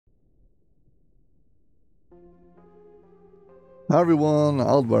Hi everyone,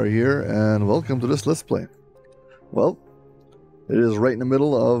 Aldbar here, and welcome to this Let's Play. Well, it is right in the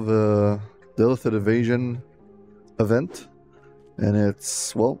middle of the Illithid Invasion event, and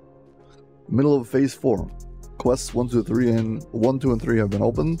it's, well, middle of Phase 4. Quests 1, 2, 3, and 1, 2, and 3 have been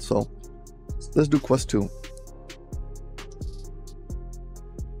opened, so let's do Quest 2.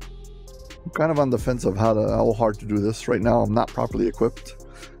 I'm kind of on the fence of how hard to do this. Right now I'm not properly equipped,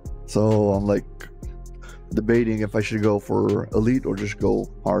 so I'm like debating if I should go for elite or just go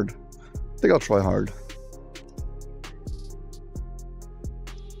hard. I think I'll try hard.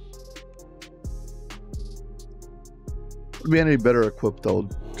 Would be any better equipped though,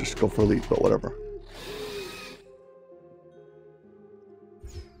 just go for elite, but whatever.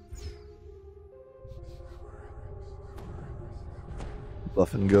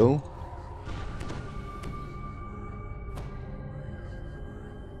 Buff and go.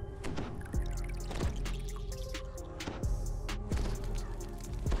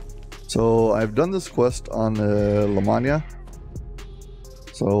 So I've done this quest on Lamania,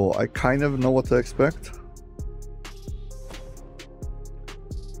 so I kind of know what to expect.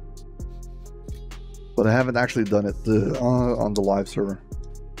 But I haven't actually done it on the live server.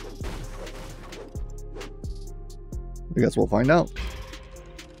 I guess we'll find out.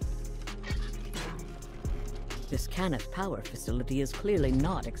 This Cannith power facility is clearly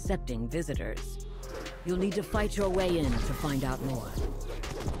not accepting visitors. You'll need to fight your way in to find out more.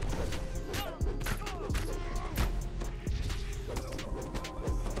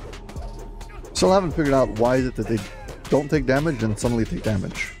 Still haven't figured out why is it that they don't take damage and suddenly take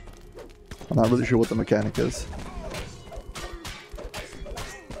damage. I'm not really sure what the mechanic is.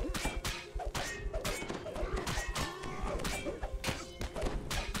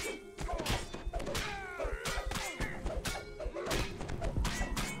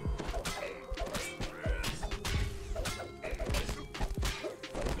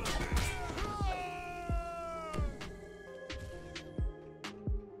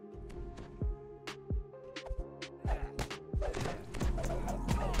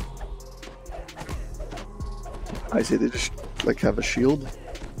 I see they just like have a shield.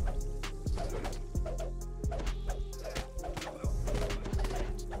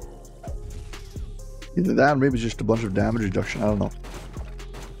 Either that or maybe it's just a bunch of damage reduction, I don't know.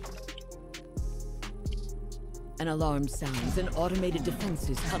 An alarm sounds and automated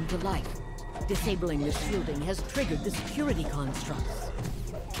defenses come to life. Disabling the shielding has triggered the security constructs.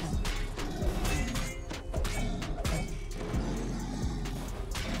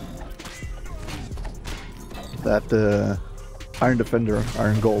 That Iron Defender,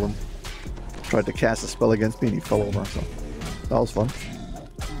 Iron Golem, tried to cast a spell against me and he fell over, so that was fun.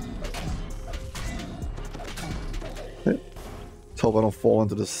 Okay. Let's hope I don't fall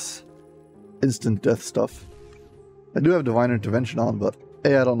into this instant death stuff. I do have Divine Intervention on, but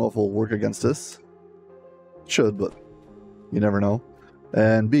A, I don't know if it'll work against this. It should, but you never know.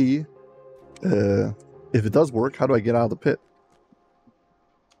 And B, if it does work, how do I get out of the pit?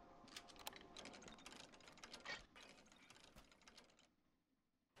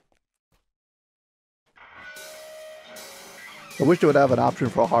 I wish they would have an option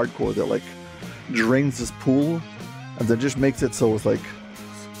for a hardcore that like drains this pool and then just makes it so it's like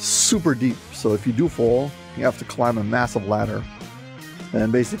super deep. So if you do fall, you have to climb a massive ladder.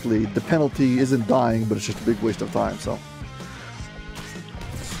 And basically the penalty isn't dying, but it's just a big waste of time. So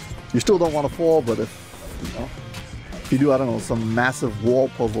you still don't want to fall, but if you do, I don't know, some massive wall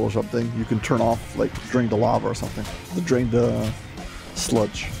puzzle or something, you can turn off, like drain the lava or something, to drain the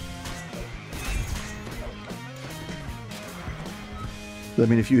sludge. I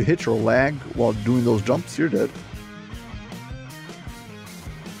mean, if you hit or lag while doing those jumps, you're dead.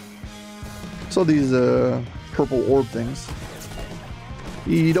 So these purple orb things,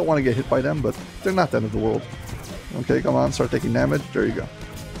 you don't want to get hit by them, but they're not the end of the world. Okay, come on, start taking damage. There you go.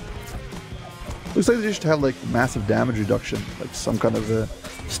 Looks like they just have like massive damage reduction, like some kind of a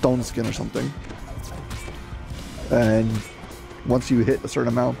stone skin or something. And once you hit a certain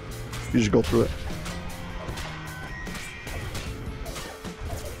amount, you just go through it.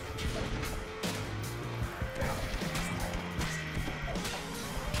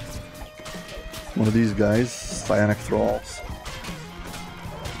 One of these guys, Psionic Thralls.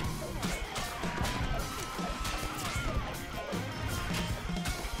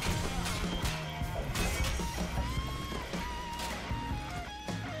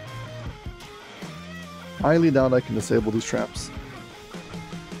 Highly doubt I can disable these traps.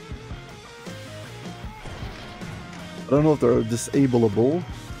 I don't know if they're disableable,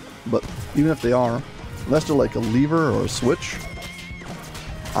 but even if they are, unless they're like a lever or a switch,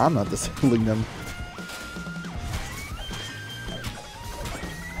 I'm not disabling them.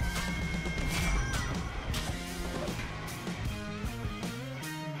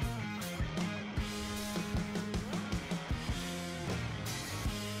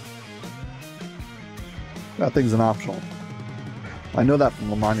 That thing's an optional. I know that from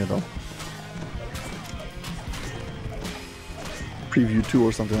Lamagna though. Preview 2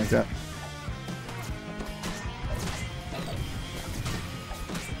 or something like that.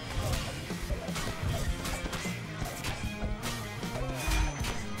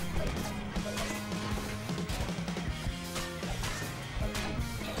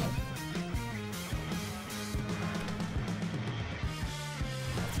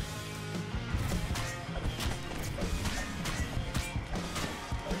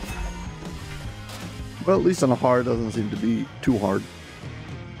 Well, at least on a hard, doesn't seem to be too hard.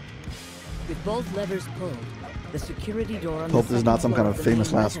 With both levers pulled, the security door on Hope this is not some kind of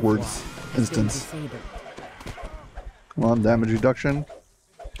famous last words instance. Come on, damage reduction.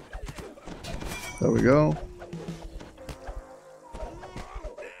 There we go.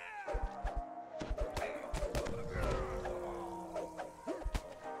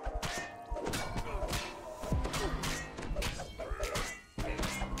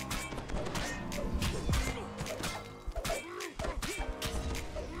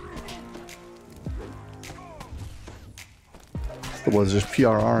 It was just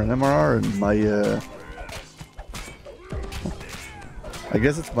PRR and MRR and my I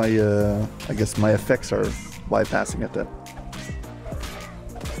guess it's my my effects are bypassing it then.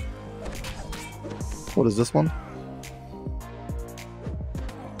 What is this one?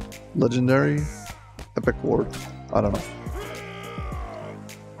 Legendary Epic Ward. I don't know.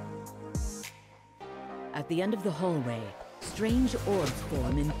 At the end of the hallway, strange orbs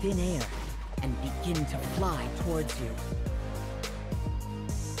form in thin air and begin to fly towards you.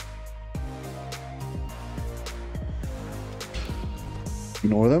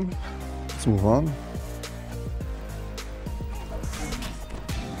 Ignore them. Let's move on.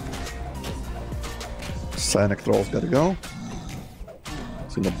 Psionic Thrall's gotta go.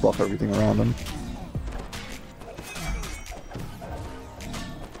 It's gonna buff everything around him.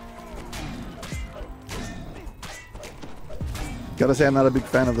 Gotta say I'm not a big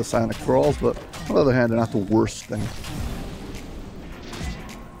fan of the Psionic Thralls, but on the other hand, they're not the worst thing.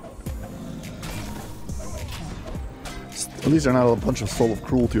 At least they're not a bunch of Soul of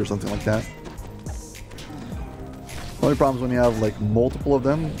Cruelty or something like that. The only problem is when you have like multiple of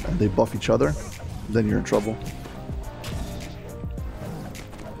them and they buff each other, then you're in trouble.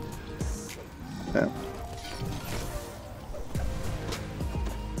 Yeah.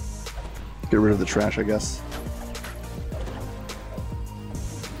 Get rid of the trash, I guess.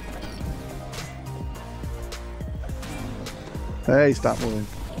 Hey, stop moving.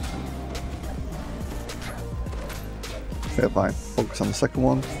 Okay, fine. Focus on the second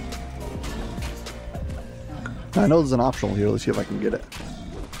one. I know there's an optional here. Let's see if I can get it.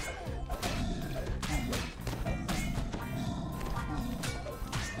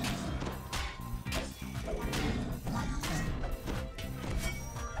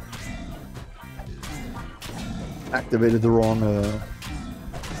 Activated the wrong,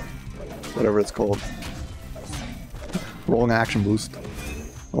 whatever it's called. Wrong action boost.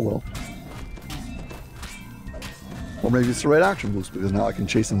 Oh well. Or maybe it's the right action boost because now I can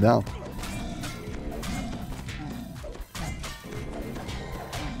chase him down.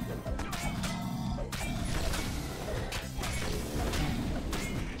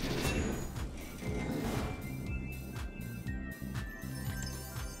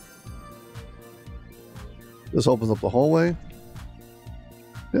 This opens up the hallway.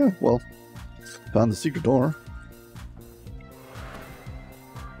 Yeah, well, found the secret door.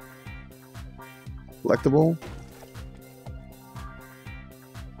 Collectible.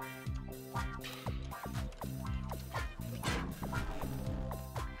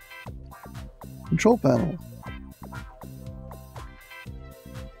 Control panel.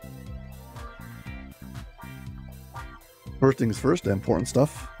 First things first, the important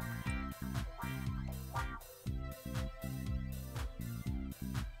stuff.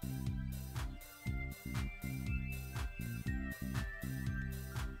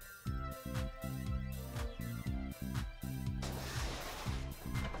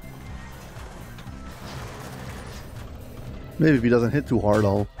 Maybe if he doesn't hit too hard,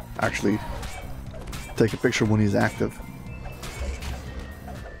 I'll actually take a picture when he's active.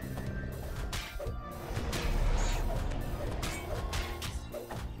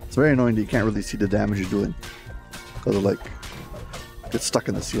 It's very annoying that you can't really see the damage you're doing because it like gets stuck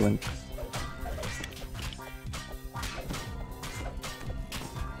in the ceiling.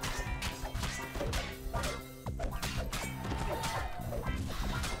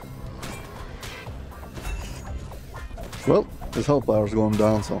 Well, his health bar is going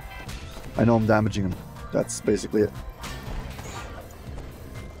down, so I know I'm damaging him. That's basically it.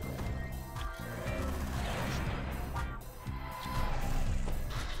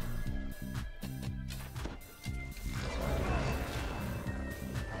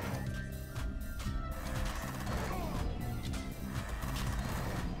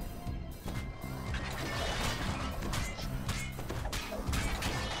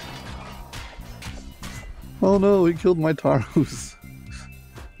 Oh no, he killed my Tarus.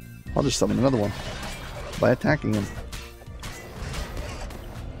 I'll just summon another one by attacking him.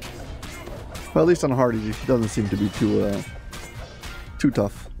 Well, at least on hard, he doesn't seem to be too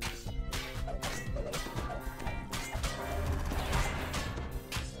tough.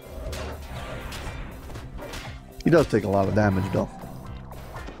 He does take a lot of damage, though.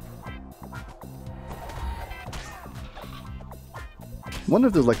 I wonder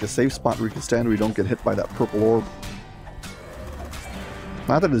if there's like a safe spot where you can stand where you don't get hit by that purple orb.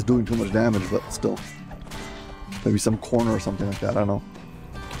 Not that it's doing too much damage, but still. Maybe some corner or something like that, I don't know.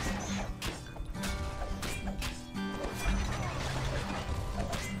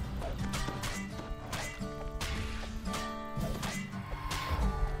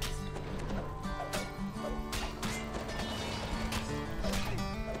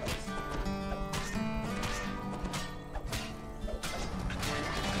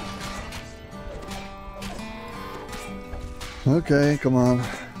 Okay, come on.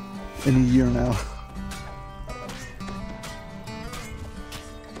 In a year now.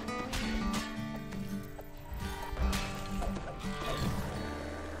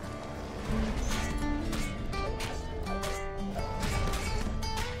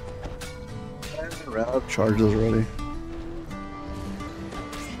 I ran out of charges already.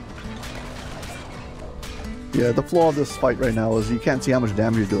 Yeah, the flaw of this fight right now is you can't see how much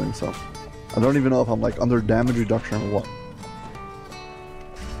damage you're doing, so I don't even know if I'm like under damage reduction or what.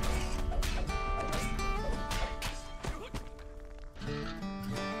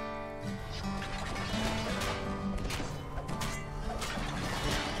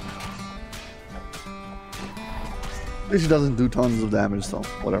 At least he doesn't do tons of damage, so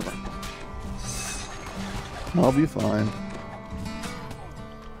whatever. I'll be fine.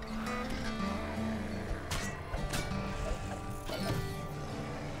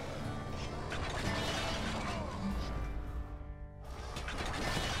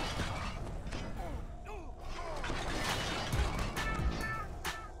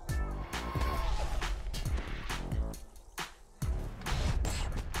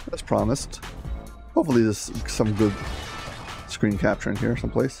 As promised. Hopefully there's some good screen capture in here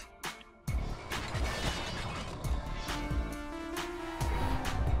someplace.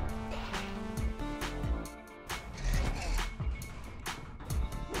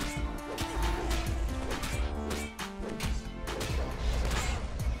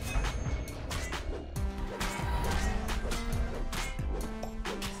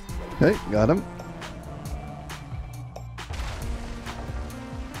 Okay, got him.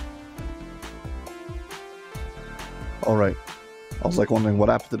 Alright. I was like wondering what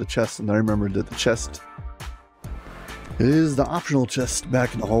happened to the chest, and then I remembered that the chest is the optional chest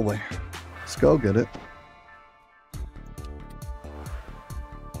back in the hallway. Let's go get it.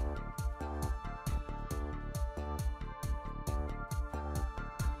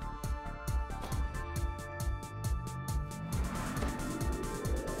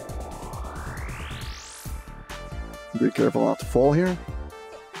 Be careful not to fall here.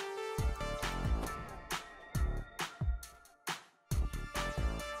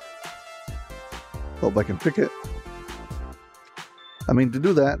 Hope I can pick it. I mean, to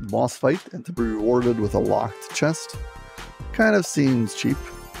do that boss fight and to be rewarded with a locked chest kind of seems cheap.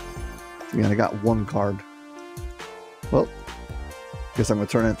 Again, I got one card. Well, guess I'm going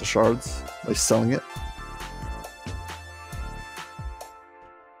to turn it into shards by selling it.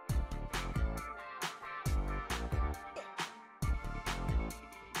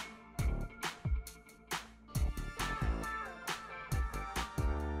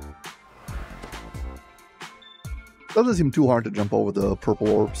 Doesn't seem too hard to jump over the purple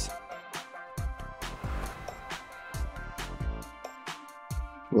orbs.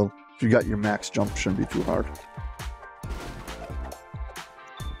 Well, if you got your max jump, shouldn't be too hard.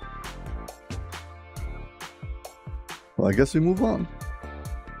 Well, I guess we move on.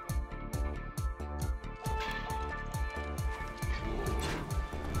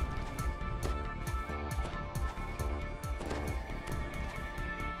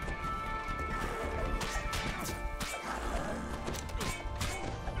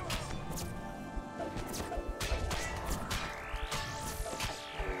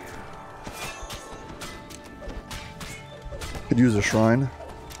 Could use a shrine.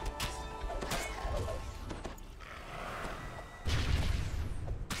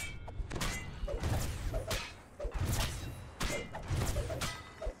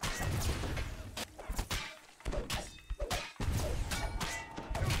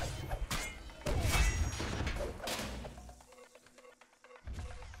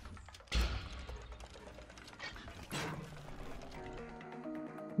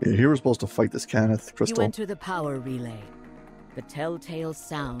 Yeah, here we're supposed to fight this Caneth crystal. You enter the power relay. The telltale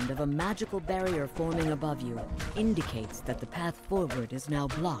sound of a magical barrier forming above you indicates that the path forward is now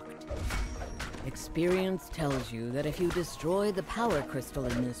blocked. Experience tells you that if you destroy the power crystal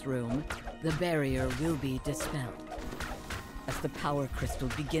in this room, the barrier will be dispelled. As the power crystal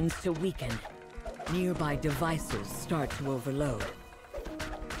begins to weaken, nearby devices start to overload.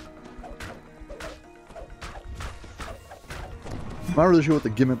 I'm not really sure what the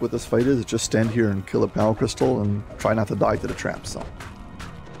gimmick with this fight is. It's just stand here and kill a power crystal and try not to die to the trap, so.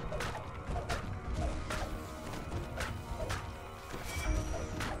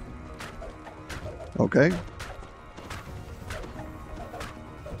 Okay.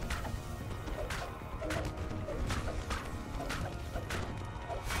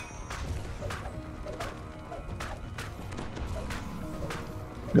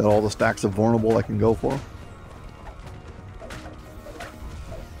 Got all the stacks of vulnerable I can go for.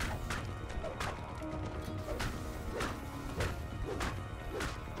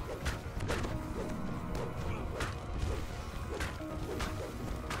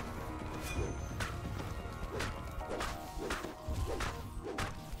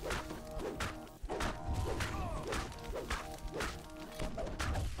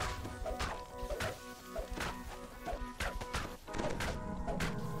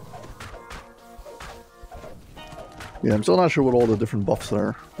 Yeah, I'm still not sure what all the different buffs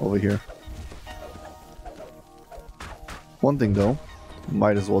are over here. One thing though,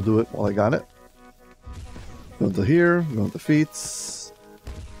 might as well do it while I got it. Go into here, go into feats,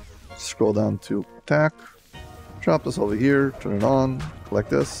 scroll down to attack, drop this over here, turn it on,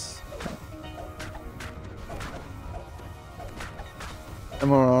 collect this.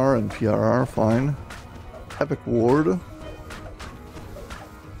 MRR and PRR, fine. Epic Ward.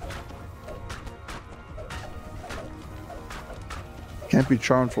 Can't be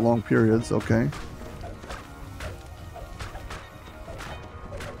charmed for long periods, okay.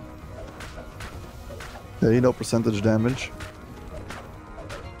 Okay, no percentage damage.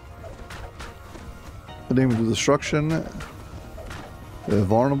 Damage to destruction,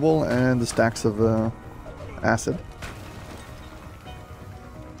 vulnerable, and the stacks of acid.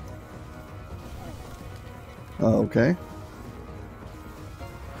 Okay.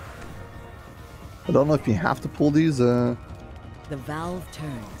 I don't know if you have to pull these The valve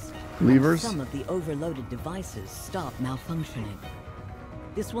turns. levers. Some of the overloaded devices stop malfunctioning.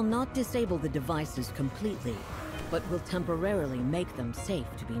 This will not disable the devices completely, but will temporarily make them safe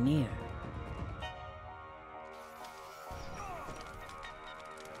to be near.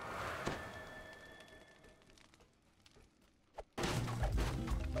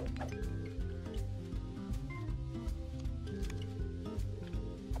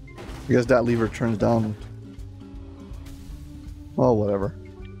 I guess that lever turns down. Oh, whatever.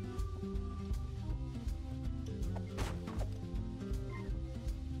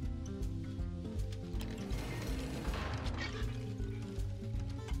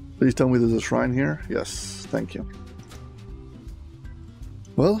 Please tell me there's a shrine here. Yes, thank you.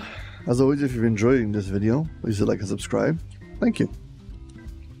 Well, as always, if you're enjoying this video, please hit like and subscribe. Thank you.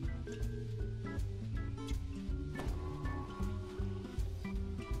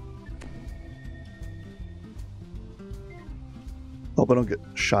 Hope I don't get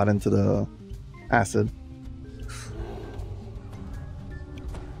shot into the acid.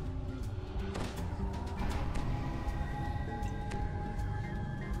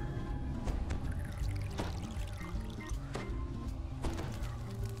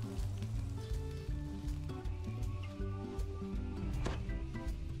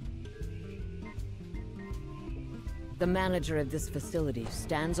 The manager of this facility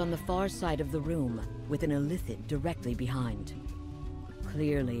stands on the far side of the room, with an Illithid directly behind.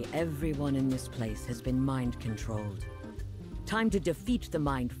 Clearly, everyone in this place has been mind-controlled. Time to defeat the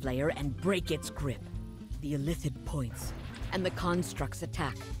Mind Flayer and break its grip. The Illithid points, and the constructs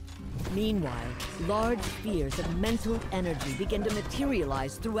attack. Meanwhile, large spheres of mental energy begin to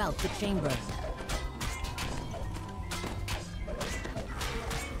materialize throughout the chamber.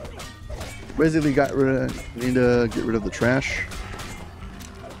 Basically, need to get rid of the trash.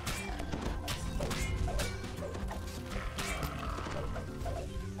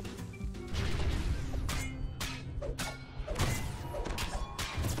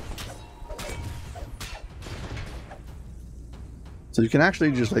 So you can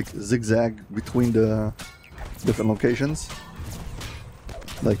actually just like zigzag between the different locations,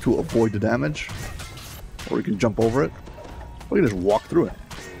 like to avoid the damage, or you can jump over it, or you can just walk through it.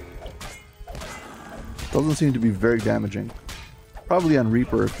 Doesn't seem to be very damaging. Probably on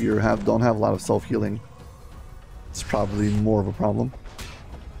Reaper, if you don't have a lot of self-healing, it's probably more of a problem.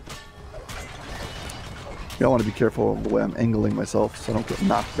 I want to be careful of the way I'm angling myself so I don't get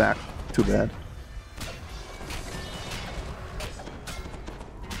knocked back too bad.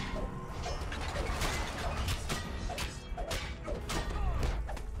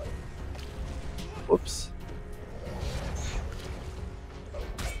 Whoops.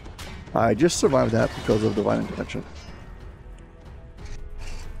 I just survived that because of divine intervention.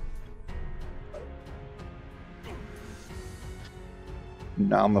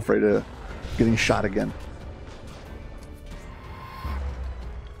 Now I'm afraid of getting shot again.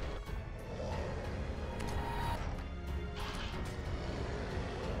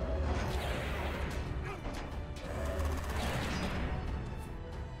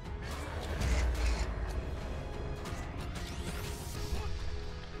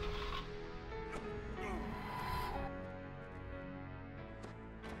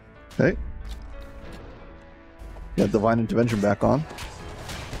 Okay. Got divine intervention back on.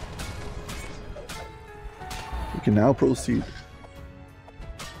 We can now proceed.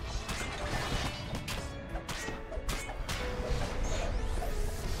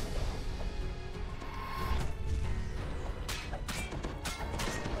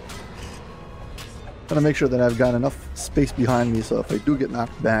 Gotta make sure that I've got enough space behind me so if I do get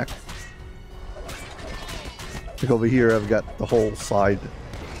knocked back, like over here I've got the whole side.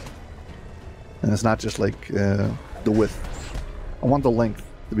 And it's not just like the width. I want the length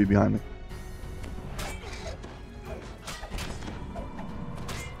to be behind me.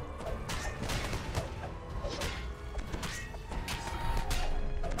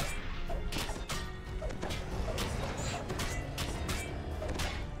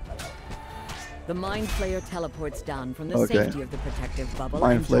 The Mind Flayer teleports down from the Okay. safety of the protective bubble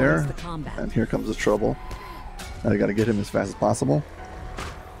Mind and joins Flayer, the combat. and here comes the trouble. I gotta get him as fast as possible.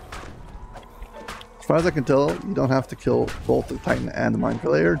 As far as I can tell, you don't have to kill both the Titan and the Mind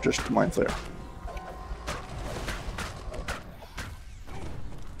Flayer, just the Mind Flayer.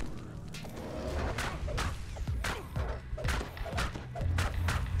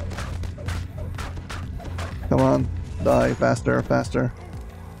 Come on, die faster, faster.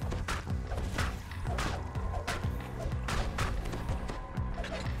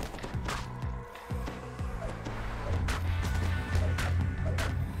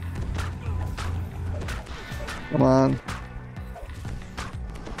 Come on.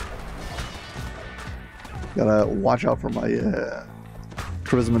 Gotta watch out for my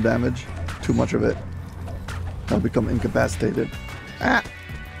charisma damage. Too much of it. I'll become incapacitated. Ah!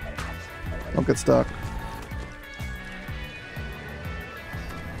 Don't get stuck.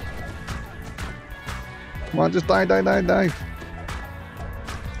 Come on, just die, die, die, die.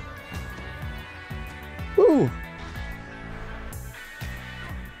 Woo!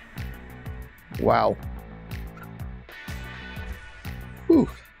 Wow. Whew.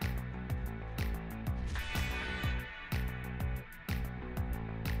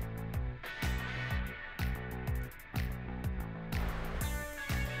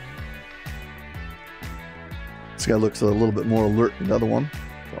 This guy looks a little bit more alert than the other one.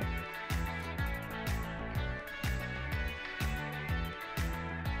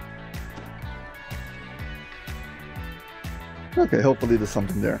 So. Okay, hopefully there's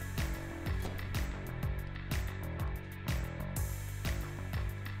something there.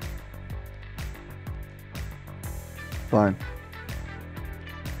 Fine.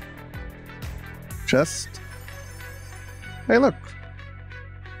 Chest. Hey, look.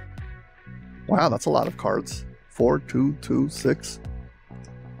 Wow, that's a lot of cards. 4, 2, 2, 6.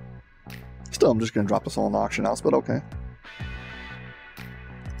 Still, I'm just going to drop this all in the auction house, but okay.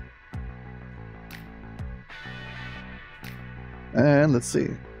 And let's see.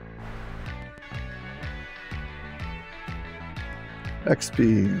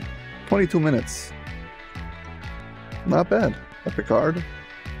 XP. 22 minutes. Not bad. Epic card.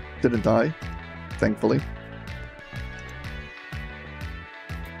 Didn't die, thankfully.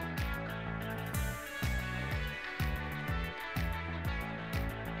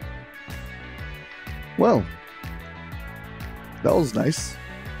 Well, that was nice.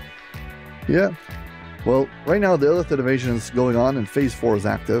 Yeah. Well, right now the Illithid Invasion is going on and Phase 4 is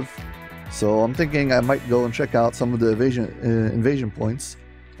active. So I'm thinking I might go and check out some of the invasion points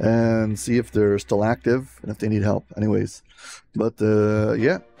and see if they're still active and if they need help. Anyways, but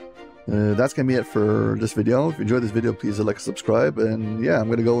yeah, that's gonna be it for this video. If you enjoyed this video, please like and subscribe. And yeah, I'm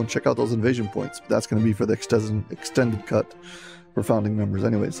gonna go and check out those invasion points. That's gonna be for the extended cut for founding members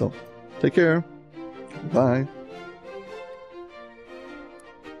anyway. So take care. Bye.